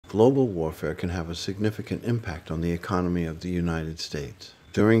Global warfare can have a significant impact on the economy of the United States.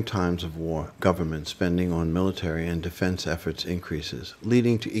 During times of war, government spending on military and defense efforts increases,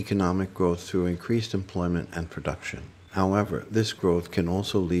 leading to economic growth through increased employment and production. However, this growth can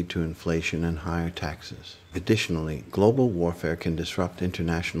also lead to inflation and higher taxes. Additionally, global warfare can disrupt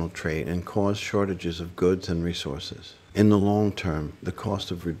international trade and cause shortages of goods and resources. In the long term, the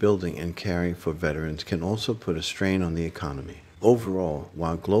cost of rebuilding and caring for veterans can also put a strain on the economy. Overall,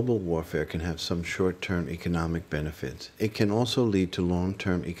 while global warfare can have some short-term economic benefits, it can also lead to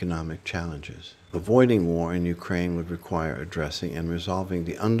long-term economic challenges. Avoiding war in Ukraine would require addressing and resolving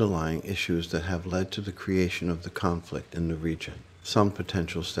the underlying issues that have led to the creation of the conflict in the region. Some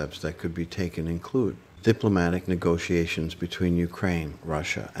potential steps that could be taken include diplomatic negotiations between Ukraine,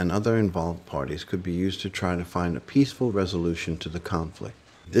 Russia, and other involved parties could be used to try to find a peaceful resolution to the conflict.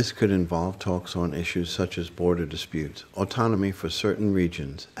 This could involve talks on issues such as border disputes, autonomy for certain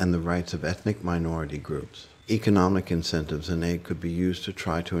regions, and the rights of ethnic minority groups. Economic incentives and aid could be used to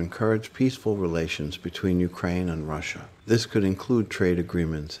try to encourage peaceful relations between Ukraine and Russia. This could include trade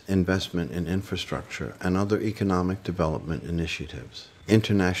agreements, investment in infrastructure, and other economic development initiatives.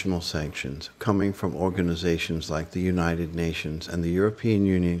 International sanctions, coming from organizations like the United Nations and the European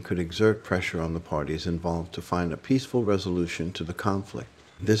Union, could exert pressure on the parties involved to find a peaceful resolution to the conflict.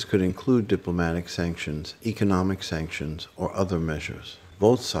 This could include diplomatic sanctions, economic sanctions, or other measures.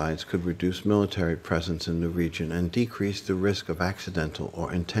 Both sides could reduce military presence in the region and decrease the risk of accidental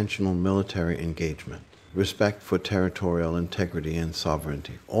or intentional military engagement. Respect for territorial integrity and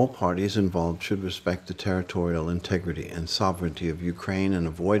sovereignty. All parties involved should respect the territorial integrity and sovereignty of Ukraine and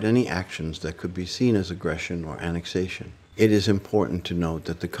avoid any actions that could be seen as aggression or annexation. It is important to note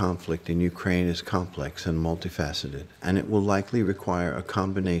that the conflict in Ukraine is complex and multifaceted, and it will likely require a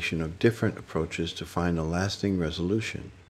combination of different approaches to find a lasting resolution.